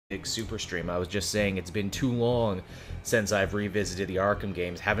big super stream. I was just saying it's been too long since I've revisited the Arkham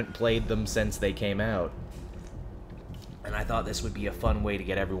games. Haven't played them since they came out. And I thought this would be a fun way to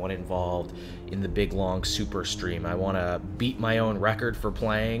get everyone involved in the big, long super stream. I want to beat my own record for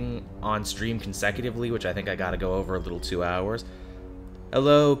playing on stream consecutively, which I think I got to go over a little 2 hours.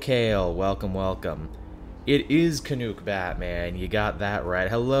 Hello, Kale. Welcome, welcome. It is Canuck Batman. You got that right.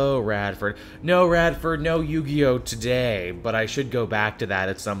 Hello, Radford. No, Radford, no Yu-Gi-Oh! Today, but I should go back to that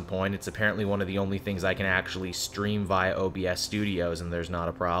at some point. It's apparently one of the only things I can actually stream via OBS Studios, and there's not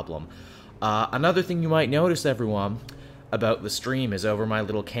a problem. Another thing you might notice, everyone, about the stream is over my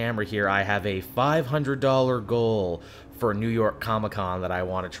little camera here, I have a $500 goal for New York Comic-Con that I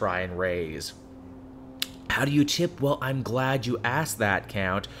want to try and raise. How do you tip? Well, I'm glad you asked that,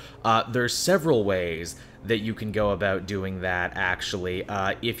 Count. There's several ways that you can go about doing that, actually.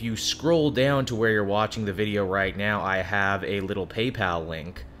 If you scroll down to where you're watching the video right now, I have a little PayPal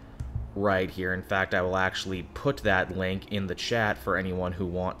link right here. In fact, I will actually put that link in the chat for anyone who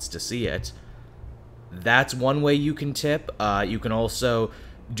wants to see it. That's one way you can tip. You can also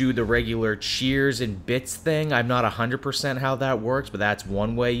do the regular cheers and bits thing. I'm not 100% how that works, but that's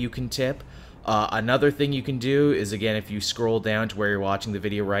one way you can tip. Another thing you can do is, again, if you scroll down to where you're watching the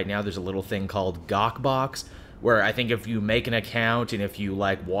video right now, there's a little thing called Gawkbox, where I think if you make an account and if you,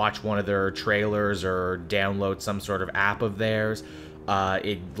 like, watch one of their trailers or download some sort of app of theirs,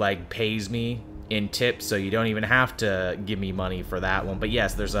 it, like, pays me in tips, so you don't even have to give me money for that one. But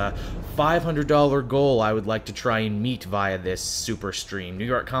yes, there's a $500 goal I would like to try and meet via this super stream. New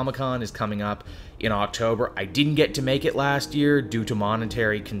York Comic-Con is coming up in October. I didn't get to make it last year due to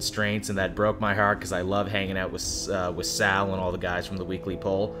monetary constraints, and that broke my heart because I love hanging out with Sal and all the guys from the Weekly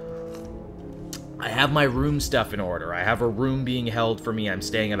Poll. I have my room stuff in order. I have a room being held for me. I'm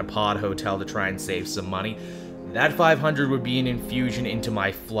staying at a pod hotel to try and save some money. That 500 would be an infusion into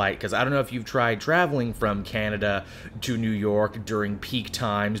my flight, because I don't know if you've tried traveling from Canada to New York during peak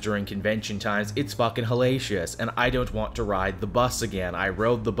times, during convention times. It's fucking hellacious, and I don't want to ride the bus again. I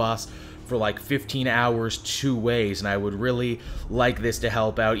rode the bus for like 15 hours 2 ways, and I would really like this to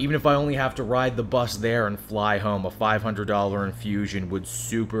help out. Even if I only have to ride the bus there and fly home, a $500 infusion would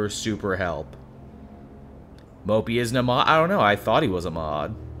super, super help. Mopey isn't a mod? I don't know. I thought he was a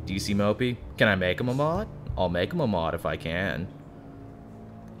mod. Do you see Mopey? Can I make him a mod? I'll make him a mod if I can.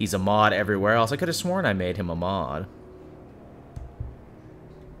 He's a mod everywhere else. I could have sworn I made him a mod.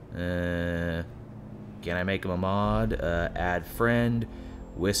 Can I make him a mod? Add friend.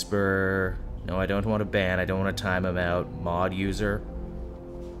 Whisper. No, I don't want to ban. I don't want to time him out. Mod user.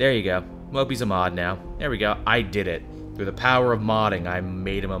 There you go. Mopey's a mod now. There we go. I did it. Through the power of modding, I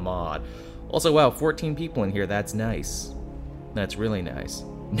made him a mod. Also, wow, 14 people in here. That's nice. That's really nice.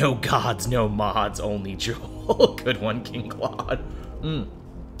 No gods, no mods, only Joel. Good one, King Claude.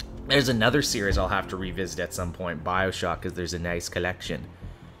 There's another series I'll have to revisit at some point, BioShock, because there's a nice collection.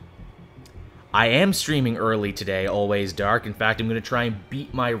 I am streaming early today, always dark. In fact, I'm going to try and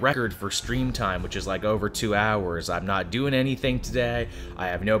beat my record for stream time, which is like over 2 hours. I'm not doing anything today. I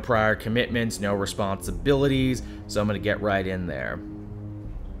have no prior commitments, no responsibilities, so I'm going to get right in there.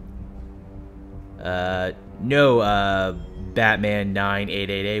 No, Batman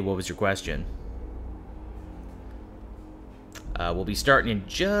 9888, what was your question? We'll be starting in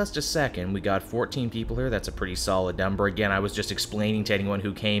just a second. We got 14 people here. That's a pretty solid number. Again, I was just explaining to anyone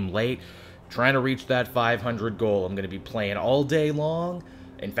who came late, trying to reach that 500 goal. I'm going to be playing all day long.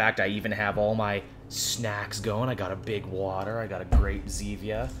 In fact, I even have all my snacks going. I got a big water. I got a grape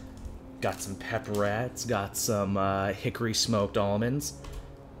Zevia. Got some pepperettes. Got some hickory smoked almonds.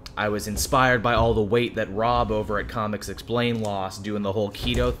 I was inspired by all the weight that Rob over at Comics Explain lost doing the whole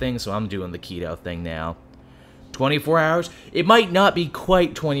keto thing, so I'm doing the keto thing now. 24 hours? It might not be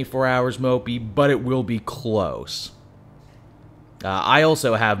quite 24 hours, Mopey, but it will be close. I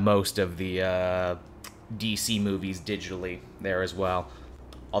also have most of the DC movies digitally there as well,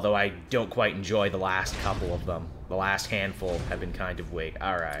 although I don't quite enjoy the last couple of them. The last handful have been kind of weak.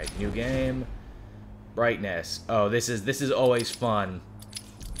 Alright, new game. Brightness. Oh, this is always fun.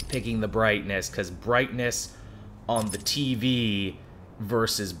 Picking the brightness, because brightness on the TV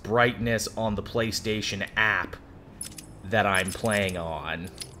versus brightness on the PlayStation app that I'm playing on.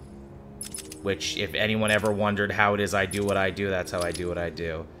 Which, if anyone ever wondered how it is I do what I do, that's how I do what I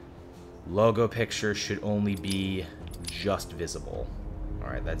do. Logo picture should only be just visible.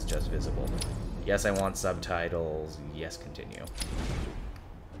 Alright, that's just visible. Yes, I want subtitles. Yes, continue.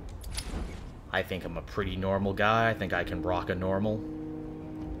 I think I'm a pretty normal guy. I think I can rock a normal.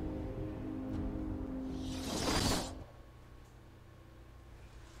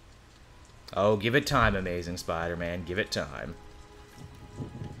 Oh, give it time, Amazing Spider-Man. Give it time.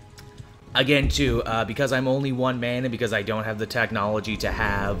 Again, too, because I'm only one man and because I don't have the technology to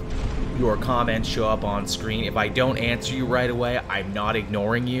have your comments show up on screen, if I don't answer you right away, I'm not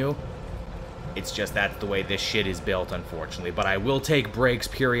ignoring you. It's just that's the way this shit is built, unfortunately. But I will take breaks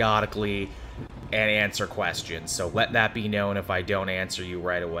periodically and answer questions, so let that be known. If I don't answer you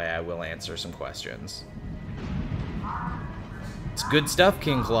right away, I will answer some questions. It's good stuff,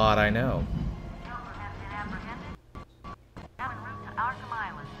 King Claude, I know.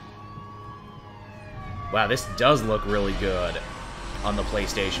 Wow, this does look really good on the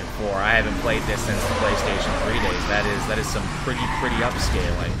PlayStation 4. I haven't played this since the PlayStation 3 days. That is some pretty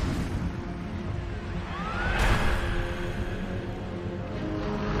upscaling.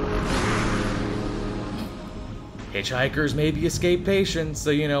 Hitchhikers maybe escape patients, so,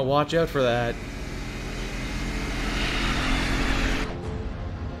 you know, watch out for that.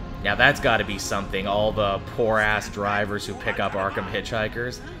 Now that's gotta be something, all the poor-ass drivers who pick up Arkham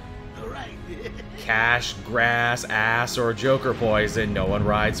hitchhikers. Cash, grass, ass, or Joker poison, no one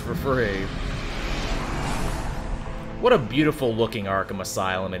rides for free. What a beautiful looking Arkham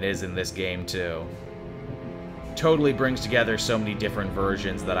Asylum it is in this game, too. Totally brings together so many different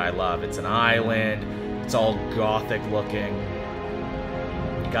versions that I love. It's an island, it's all gothic looking.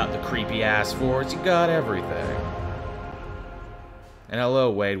 You got the creepy ass forts, you got everything. And hello,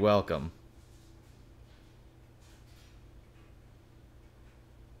 Wade, welcome.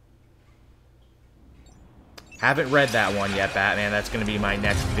 Haven't read that one yet, Batman. That's going to be my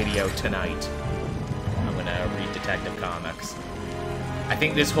next video tonight. I'm going to read Detective Comics. I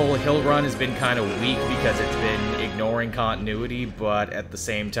think this whole hill run has been kind of weak because it's been ignoring continuity, but at the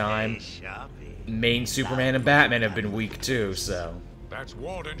same time, main Superman and Batman have been weak too, so... That's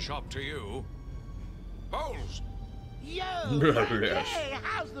Walden Shop to you. Bowles! Yo! Hey,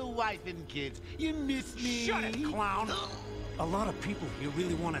 how's the wife and kids? You miss me? Shut it, clown! A lot of people here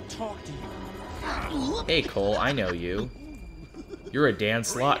really want to talk to you. Hey, Cole, I know you. You're a Dan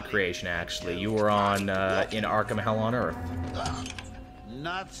Slott creation, actually. You were on, in Arkham Hell on Earth.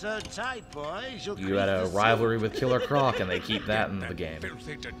 Not so tight, boys. You had a rivalry with Killer Croc, and they keep that in the game.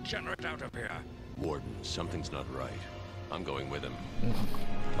 Filthy degenerate out of here. Warden, something's not right. I'm going with him.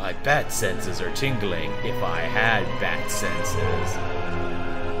 My bat senses are tingling. If I had bat senses.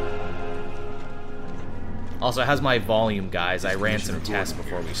 Also, how's my volume, guys? I ran some tests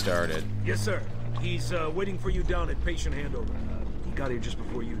before we started. Yes, sir. He's waiting for you down at patient handover. He got here just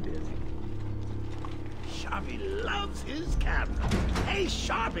before you did. Sharpie loves his camera. Hey,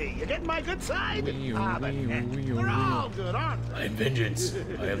 Sharpie, you getting my good side? We're all good, aren't we? I am vengeance.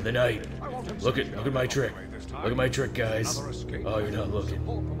 I am the night. Look at my trick. Look at my trick, guys. Oh, you're not looking.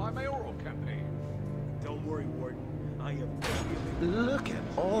 Don't worry, Warden. I am. Look at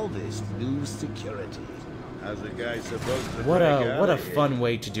all this new security. How's the guy supposed to? What a fun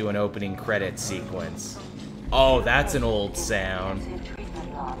way to do an opening credit sequence. Oh, that's an old sound.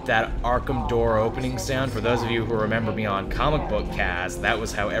 That Arkham door opening sound. For those of you who remember me on Comic Book Cast, that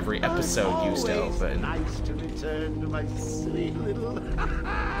was how every episode used to open. Nice to return to my sweet little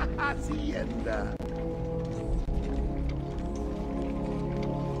hacienda.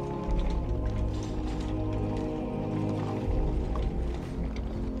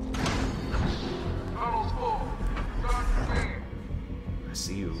 I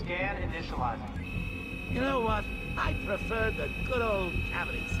see you. Scan initializing. You know what? I prefer the good old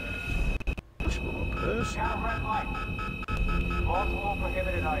cavity search. Much more personal. Got a red light. Multiple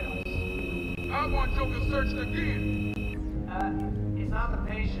prohibited items. I want Joker searched again. It's not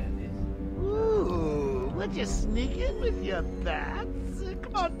the patient. It's Ooh, would you sneak in with your bats?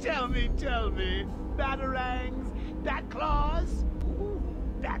 Come on, tell me. Batarangs, bat claws, ooh,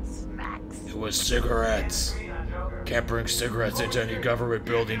 bat smacks. It was cigarettes. Can't bring cigarettes into any government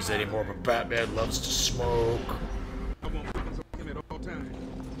buildings anymore, but Batman loves to smoke.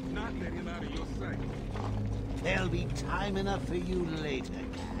 There'll be time enough for you later,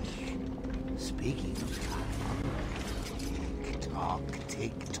 Cash. Speaking of time,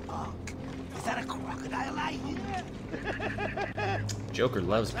 tick tock. Is that a crocodile I hear? Joker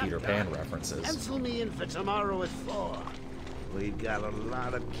loves Peter Pan references. Pencil me in for tomorrow at 4. We've got a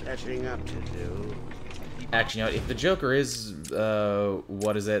lot of catching up to do. Actually, you know, if the Joker is,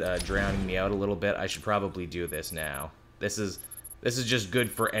 drowning me out a little bit, I should probably do this now. This is just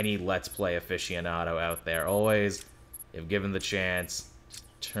good for any Let's Play aficionado out there. Always, if given the chance, just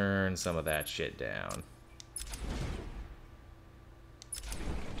turn some of that shit down.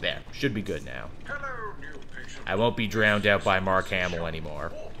 There, should be good now. I won't be drowned out by Mark Hamill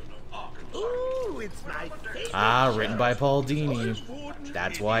anymore. Ooh, it's my favorite. Ah, written by Paul Dini.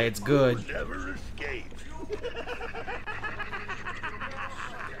 That's why it's good. Never escape.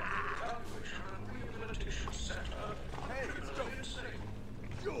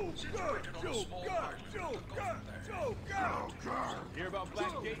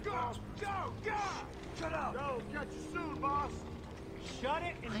 Catch you soon, boss. Shut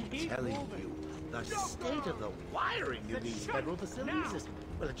it and I'm keep telling moving. you, the state of the wiring in these federal facilities is,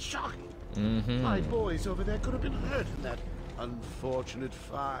 well, it's shocking. Mm-hmm. My boys over there could have been hurt in that unfortunate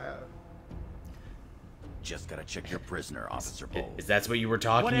fire. Just gotta check your prisoner, Officer Bolt. Is that what you were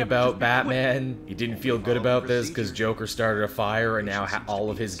talking Whatever, about, just be Batman? You didn't feel good about this because Joker started a fire and now all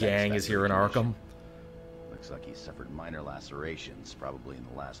of his gang is here in Arkham? Looks like he suffered minor lacerations, probably in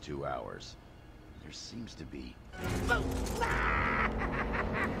the last 2 hours. There seems to be...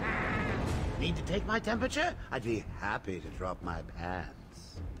 Need to take my temperature? I'd be happy to drop my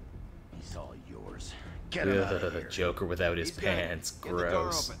pants. He's all yours. Get him out of here. Joker without his pants.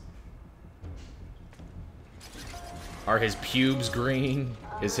 Gross. Are his pubes green?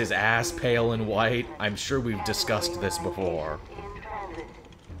 Is his ass pale and white? I'm sure we've discussed this before. In transit.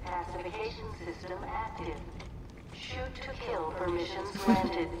 Pacification system active. Shoot to kill permissions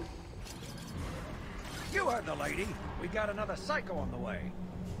granted. You heard the lady. We got another psycho on the way.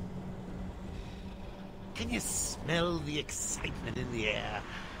 Can you smell the excitement in the air?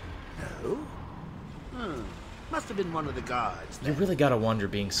 No? Must have been one of the guards. You really gotta wonder,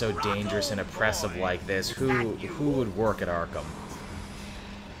 being so dangerous and oppressive like this, who would work at Arkham?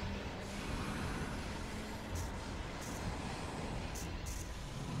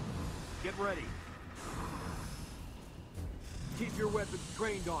 Get ready. Keep your weapons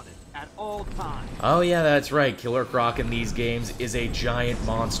trained on it at all times. Oh yeah, that's right. Killer Croc in these games is a giant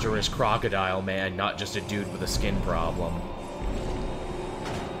monstrous crocodile man, not just a dude with a skin problem.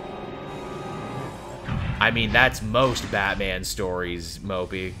 I mean, that's most Batman stories,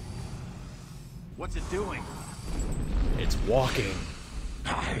 Mopey. What's it doing? It's walking.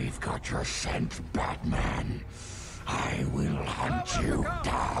 I've got your scent, Batman. I will hunt you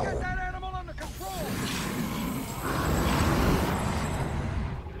down. Get that animal under control.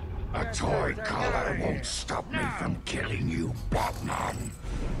 A toy collar won't stop me from killing you, Batman.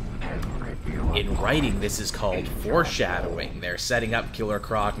 In writing, this is called foreshadowing. They're setting up Killer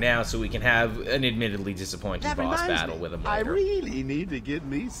Croc now so we can have an admittedly disappointing That boss reminds battle me, with him I later. really need to get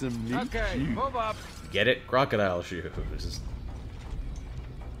me some new Okay, shoes. move up. Get it? Crocodile shoes.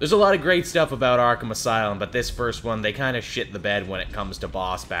 There's a lot of great stuff about Arkham Asylum, but this first one, they kind of shit the bed when it comes to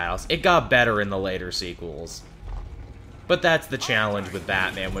boss battles. It got better in the later sequels. But that's the challenge with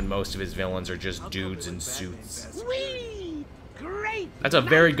Batman when most of his villains are just dudes in suits. Sweet! Great! That's a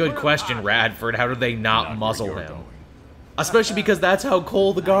very good question, Radford. How do they not muzzle him? Especially because that's how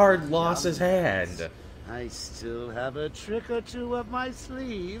Cole the Guard lost his hand. I still have a trick or two up my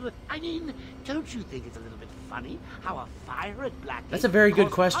sleeve. I mean, don't you think it's a little bit funny how a fire at Blackgate... That's a very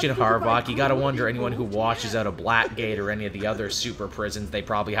good caused question, hundreds of my Harvok. You gotta crew wonder, to anyone who move washes there. out of Blackgate or any of the other super prisons, they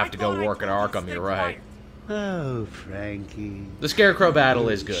probably have to go work at Arkham, you're right. Oh, Frankie. The Scarecrow battle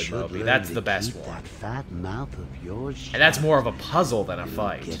is You good, should Moby. learn That's to the best keep one. That fat mouth of yours And that's shut. more of a puzzle than a It'll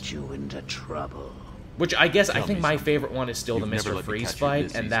fight. Get you into trouble. Which I guess, I Tell think me my something. favorite one is still the You've never Mr. let me Freeze catch you fight,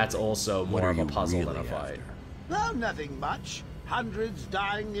 this and that's easily. also What more are of a you puzzle than a really fight. after? Oh, nothing much. Hundreds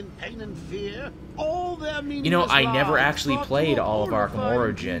dying in pain and fear. All their meaningless You know, I never lives actually brought to played a all of Arkham horrifying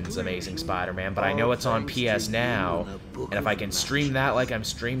Origins conclusion. Amazing Spider-Man, but I know it's on All thanks PS to now, you and the Book and if I of can stream that like I'm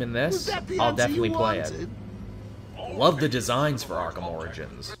streaming Was this, that the I'll answer definitely you play it. wanted? Love the designs for Arkham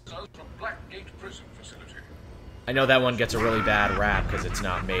Origins. I know that one gets a really bad rap because it's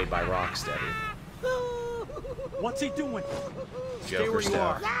not made by Rocksteady. What's he doing? Stay Joker where you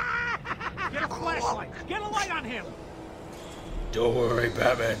are. stuff. Get a flashlight. Get a light on him. Don't worry,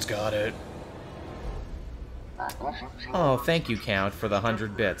 Batman's got it. Oh, thank you, Count, for the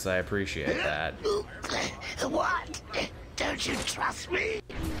 100 bits. I appreciate that. What? Don't you trust me?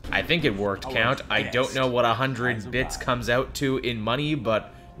 I think it worked, Count. I don't know what 100 bits comes out to in money,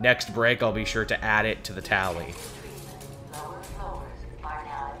 but next break I'll be sure to add it to the tally.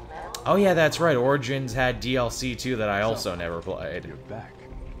 Oh yeah, that's right. Origins had DLC too that I also never played. You're back.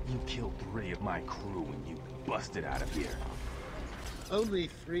 You killed 3 of my crew and you busted out of here. Only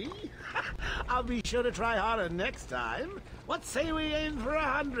 3? I'll be sure to try harder next time. What say we aim for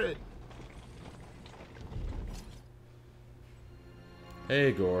 100?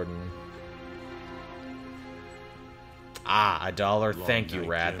 Hey, Gordon. Ah, $1. Thank you,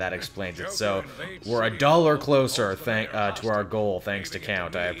 Rad. That explains it. So, we're $1 closer to our goal, thanks to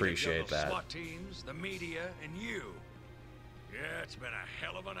Count. I appreciate that. SWAT teams, the media, and you. Yeah, it's been a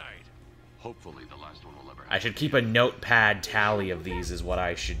hell of a night. Hopefully the last one will ever I should keep a notepad tally of these is what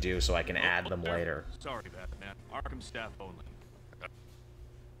I should do so I can add them later. Sorry, Batman. Arkham staff only.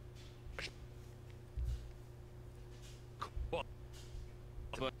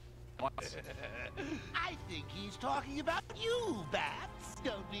 I think he's talking about you, Bats.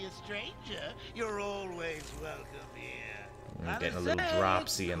 Don't be a stranger. You're always welcome here. I'm getting a little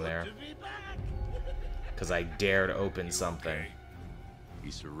dropsy in there. Because I dared open something. He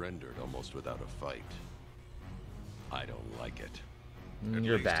surrendered almost without a fight. I don't like it.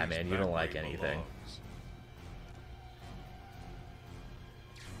 You're Batman, you don't like anything.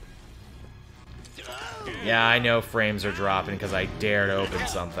 Yeah, I know frames are dropping because I dared open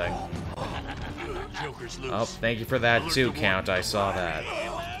something. Oh, thank you for that too, Count. I saw that.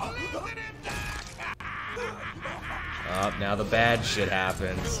 Oh, now the bad shit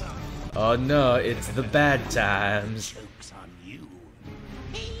happens. Oh no, it's the bad times.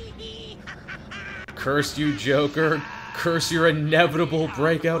 Curse you, Joker. Curse your inevitable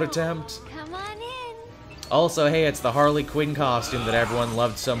breakout attempt. Come on in. Also, hey, it's the Harley Quinn costume that everyone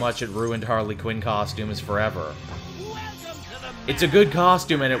loved so much it ruined Harley Quinn costumes forever. It's a good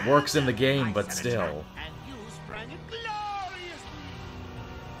costume and it works in the game, but still.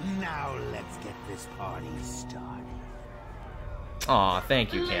 Now let's get this party started. Aw,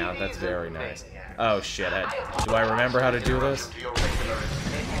 thank you, Count. That's very nice. Oh shit, do I remember how to do this?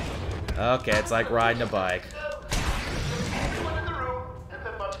 Okay, it's like riding a bike.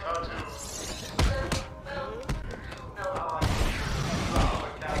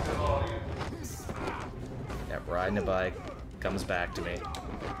 Yep, riding a bike. Comes back to me.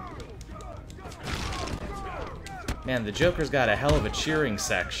 Man, the Joker's got a hell of a cheering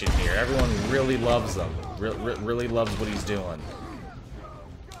section here. Everyone really loves him. Really loves what he's doing.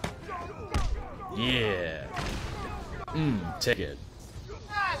 Yeah. Take it.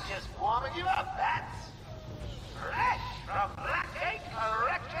 I'm just warming you up, Bats. Fresh from Blackgate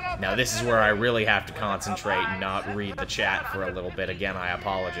Correctional. Now this is where I really have to concentrate and not read the chat for a little bit. Again, I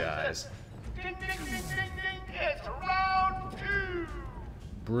apologize. Ding, ding, ding, ding, ding. It's round 2.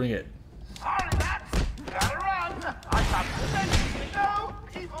 Bring it. Sorry, Bats. Gotta run. I got too many to know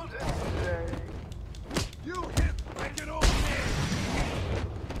people today. You hit like an old man.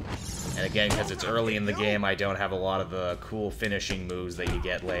 And again, because it's early in the game, I don't have a lot of the cool finishing moves that you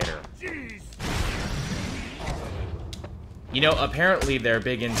get later. You know, apparently their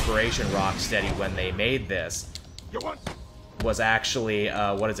big inspiration, Rocksteady, when they made this, was actually,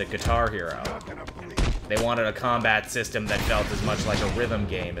 Guitar Hero. They wanted a combat system that felt as much like a rhythm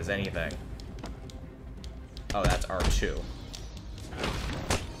game as anything. Oh, that's R2.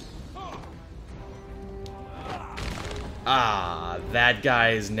 Ah, that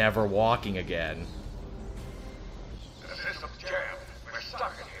guy is never walking again. The system's jammed. We're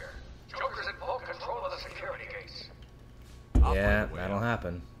stuck in here. Joker's in full control of the security gates. Yeah, that'll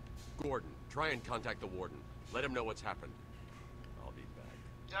happen. Gordon, try and contact the warden. Let him know what's happened. I'll be back.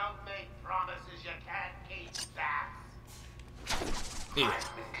 Don't make promises you can't keep, Bats. Yeah.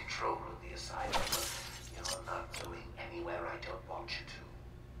 I'm in control of the asylum, but you're not going anywhere I don't want you to.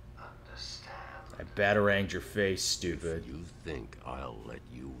 Understand? I bataranged your face, stupid. You think I'll let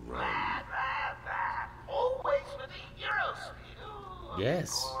you run? Always with the hero speed.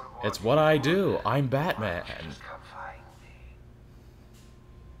 Yes, it's what I do. I'm Batman. Come find me.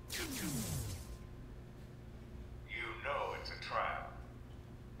 You know it's a trap.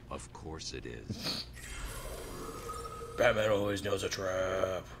 Of course it is. Batman always knows a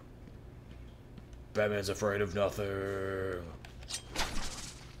trap. Batman's afraid of nothing.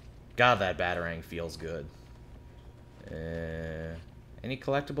 God, that Batarang feels good. Any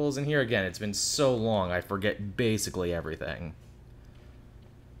collectibles in here? Again, it's been so long, I forget basically everything.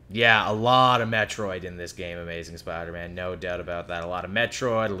 Yeah, a lot of Metroid in this game, Amazing Spider-Man, no doubt about that. A lot of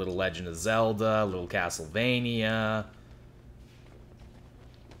Metroid, a little Legend of Zelda, a little Castlevania.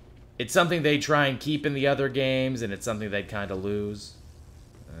 It's something they try and keep in the other games, and it's something they'd kind of lose.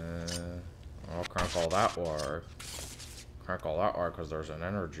 Oh, can't call that war. Can't call that war because there's an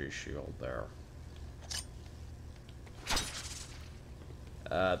energy shield there.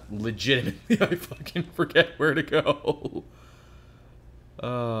 Legitimately, I fucking forget where to go.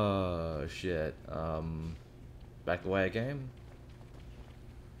 Oh, shit. Back the way I came?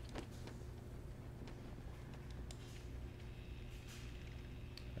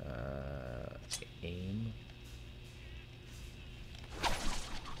 Aim.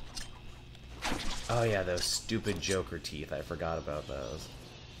 Oh yeah, those stupid Joker teeth. I forgot about those.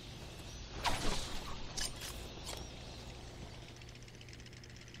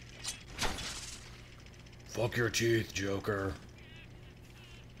 Fuck your teeth, Joker.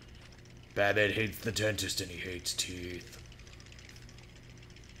 Batman hates the dentist and he hates teeth.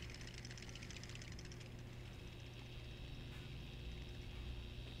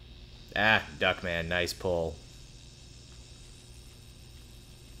 Ah, Duckman, nice pull.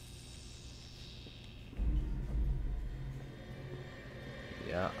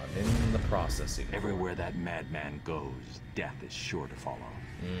 processing. Everywhere that madman goes, death is sure to follow.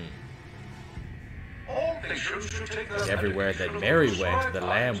 Everywhere that Mary went, the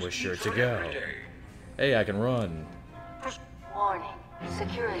lamb was sure to go. Hey, I can run. Warning.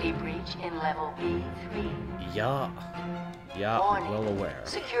 Security breach in level B3. Yeah. Yeah, Warning. well aware.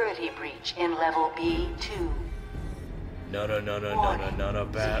 Security breach in level B2. No, Bat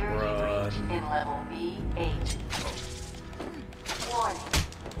Security run. breach in level B8. Warning.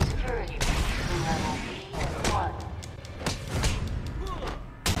 Security breach in level B1.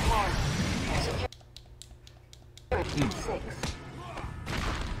 Warning. Security 6.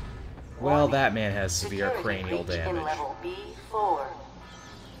 Well, that man has severe Security cranial breach in damage. level B4.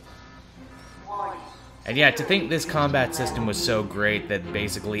 Warning. And yeah, to think this combat system was so great that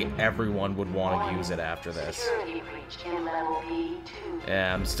basically everyone would want to use it after this. Security breach in level B2.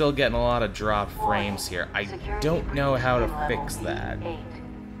 Yeah, I'm still getting a lot of dropped frames here. I don't know how to fix that.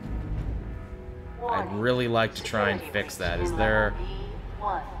 I'd really like to try and fix that. Is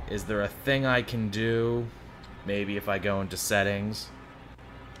there a thing I can do? Maybe if I go into settings.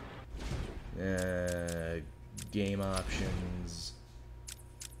 Game options.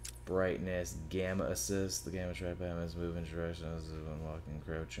 Brightness, gamma assist. The gamma trackpad is moving directions when walking,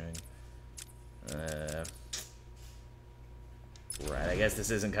 crouching. Right, I guess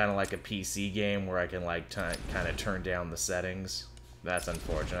this isn't kind of like a PC game where I can like kind of turn down the settings. That's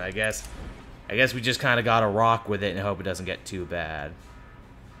unfortunate. I guess we just kind of gotta rock with it and hope it doesn't get too bad.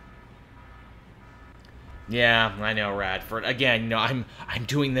 Yeah, I know, Radford. Again, you know, I'm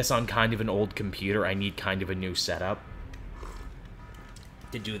doing this on kind of an old computer. I need kind of a new setup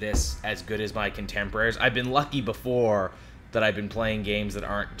to do this as good as my contemporaries. I've been lucky before that I've been playing games that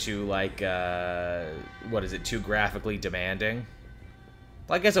aren't too, like, too graphically demanding.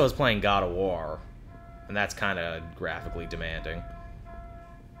 Well, I guess I was playing God of War, and that's kind of graphically demanding.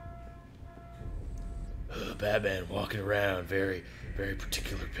 Batman walking around, very, very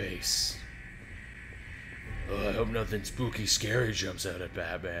particular pace. Oh, I hope nothing spooky, scary jumps out at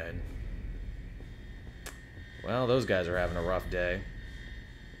Batman. Well, those guys are having a rough day.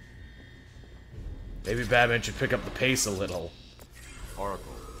 Maybe Batman should pick up the pace a little.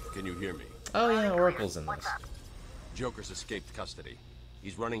 Oracle, can you hear me? Oh yeah, Oracle's in this. Joker's escaped custody.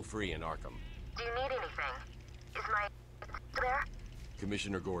 He's running free in Arkham. Do you need anything? Is my there?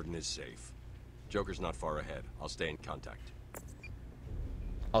 Commissioner Gordon is safe. Joker's not far ahead. I'll stay in contact.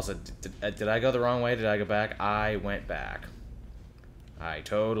 Also, did I go the wrong way? Did I go back? I went back. I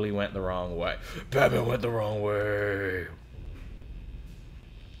totally went the wrong way. Batman went the wrong way.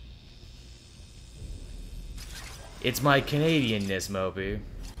 It's my Canadianness, Mopey.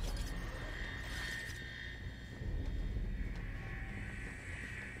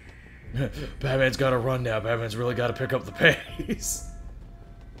 Batman's gotta run now. Batman's really gotta pick up the pace.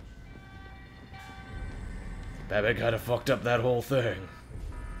 Batman kinda fucked up that whole thing.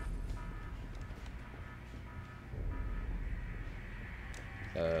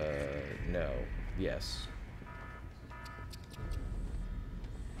 No. Yes.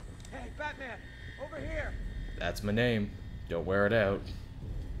 Hey, Batman! Over here! That's my name. Don't wear it out.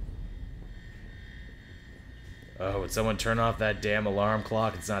 Oh, would someone turn off that damn alarm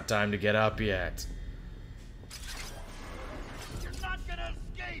clock? It's not time to get up yet. You're not gonna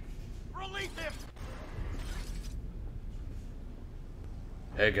escape! Release him!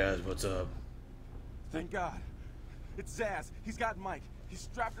 Hey guys, what's up? Thank God. It's Zaz. He's got Mike. He's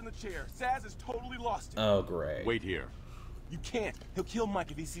strapped in the chair. Zaz is totally lost. Oh, great. Wait here. You can't. He'll kill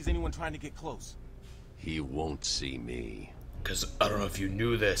Mike if he sees anyone trying to get close. He won't see me. Cause I don't know if you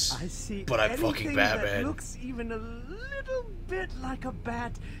knew this, I see, but I'm fucking Batman. that looks even a little bit like a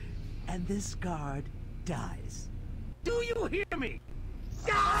bat, and this guard dies. Do you hear me?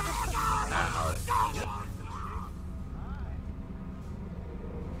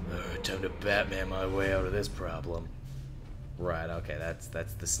 Alright, time to Batman my way out of this problem. Right, okay, that's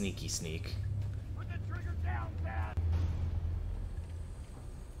the sneaky sneak. Put the trigger down, Bat!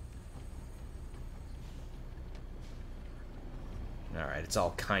 Alright, it's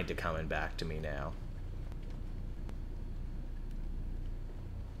all kinda coming back to me now.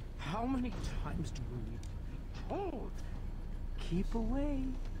 How many times do we need to be told? Keep away,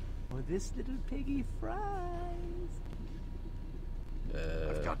 or this little piggy fries.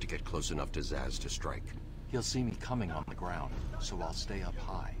 I've got to get close enough to Zaz to strike. He'll see me coming on the ground, so I'll stay up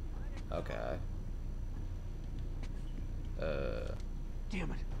high. Okay.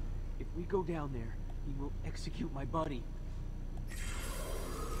 Damn it. If we go down there, he will execute my buddy.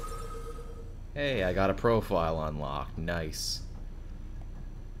 Hey, I got a profile unlocked. Nice.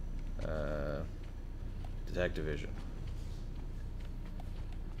 Detective vision.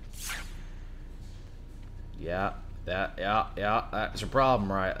 Yeah, that's your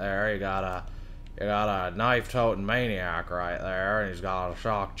problem right there. You got a knife-toting maniac right there, and he's got a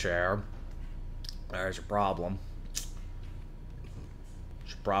shock chair. There's your problem.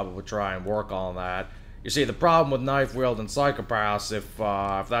 Should probably try and work on that. You see, the problem with knife-wielding psychopaths, if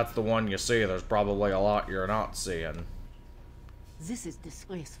that's the one you see, there's probably a lot you're not seeing. This is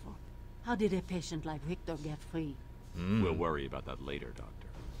disgraceful. How did a patient like Victor get free? We'll worry about that later, Doctor.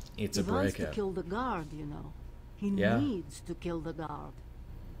 It's a He wants breakout. to kill the guard, you know. He Yeah. needs to kill the guard.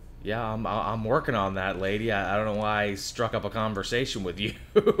 Yeah, I'm working on that, lady. I don't know why I struck up a conversation with you.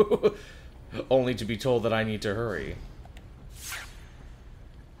 Only to be told that I need to hurry.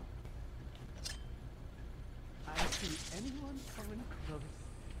 I see anyone coming close,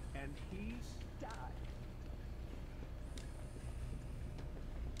 and he's died.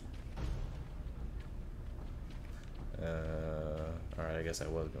 Alright, I guess I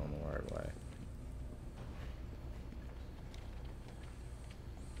was going the right way.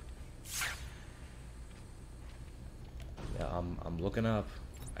 Yeah, I'm looking up.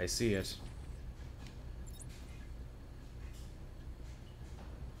 I see it.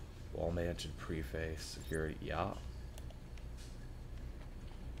 Wall-mounted preface security. Yeah.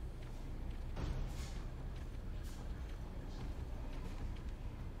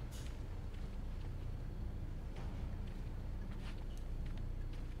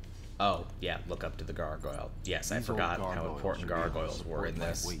 Oh, yeah, look up to the gargoyle. Yes, I forgot how important gargoyles were in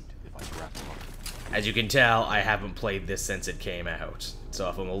this. As you can tell, I haven't played this since it came out. So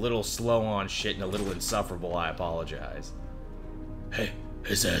if I'm a little slow on shit and a little insufferable, I apologize. Hey,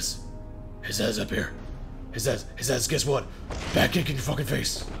 Zaz. Hey, Zaz up here. Hey, Zaz, guess what? Back kick in your fucking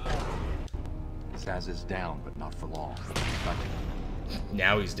face. Zaz is down, but not for long.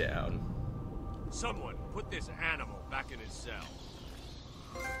 Now he's down. Someone put this animal back in his cell.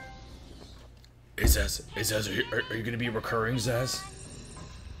 Hey, Zaz, are you gonna be recurring, Zaz?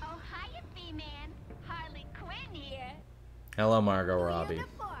 Oh, hiya, B-Man. Harley Quinn here. Hello, Margot Robbie.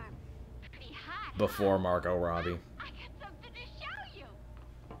 Uniform. Pretty hot. Before Margot Robbie. I got something to show you.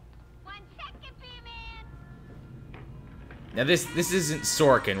 1 second, B-Man. Now this isn't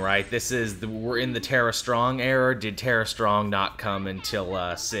Sorkin, right? This is we're in the Tara Strong era. Did Tara Strong not come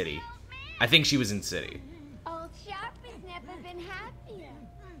until City? I think she was in City. Old Sharp has never been happier.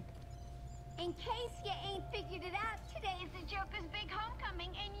 In case you ain't figured it out, today is the Joker's big homecoming,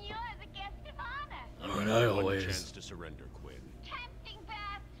 and you're the guest of honor. Aren't I One always? chance to surrender, Quinn. Tempting,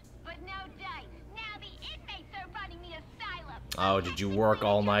 Beth, but no dice. Now the inmates are running the asylum. Oh, did you work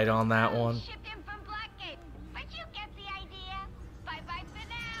all night on that one? Shipped in from Blackgate, but you get the idea. Bye-bye for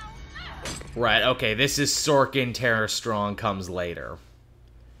now. Right. Okay. This is Sorkin. Tara Strong comes later.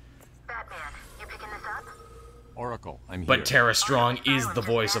 Batman, you picking this up? Oracle, I'm here. But Tara Strong is the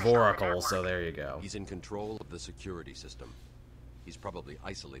voice of Oracle, so there you go. He's in control of the security system. He's probably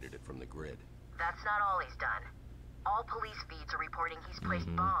isolated it from the grid. That's not all he's done. All police feeds are reporting he's placed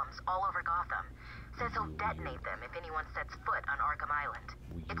bombs all over Gotham. Says he'll detonate them if anyone sets foot on Arkham Island.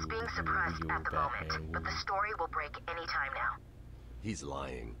 It's being suppressed at the moment, but the story will break any time now. He's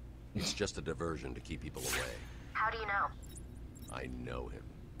lying. It's just a diversion to keep people away. How do you know? I know him.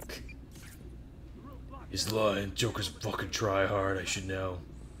 He's lying. Joker's fucking try hard. I should know.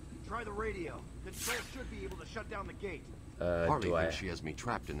 Try the radio. Control should be able to shut down the gate. Harley Do I? thinks she has me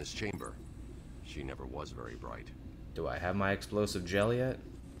trapped in this chamber. She never was very bright. Do I have my explosive gel yet?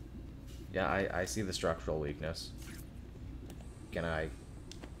 Yeah, I see the structural weakness. Can I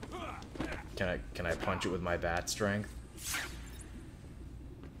punch it with my bat strength?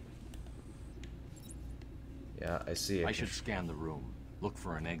 Yeah, I see it. I should scan the room. Look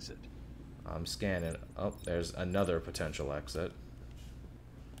for an exit. I'm scanning. Oh, there's another potential exit.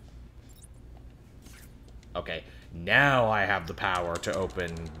 Okay, now I have the power to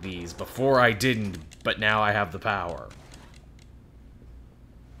open these. Before I didn't, but now I have the power.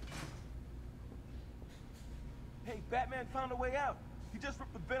 Hey, Batman found a way out. He just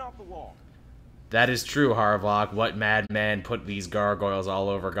ripped the vent off the wall. That is true, Harvlock. What madman put these gargoyles all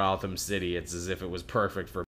over Gotham City? It's as if it was perfect for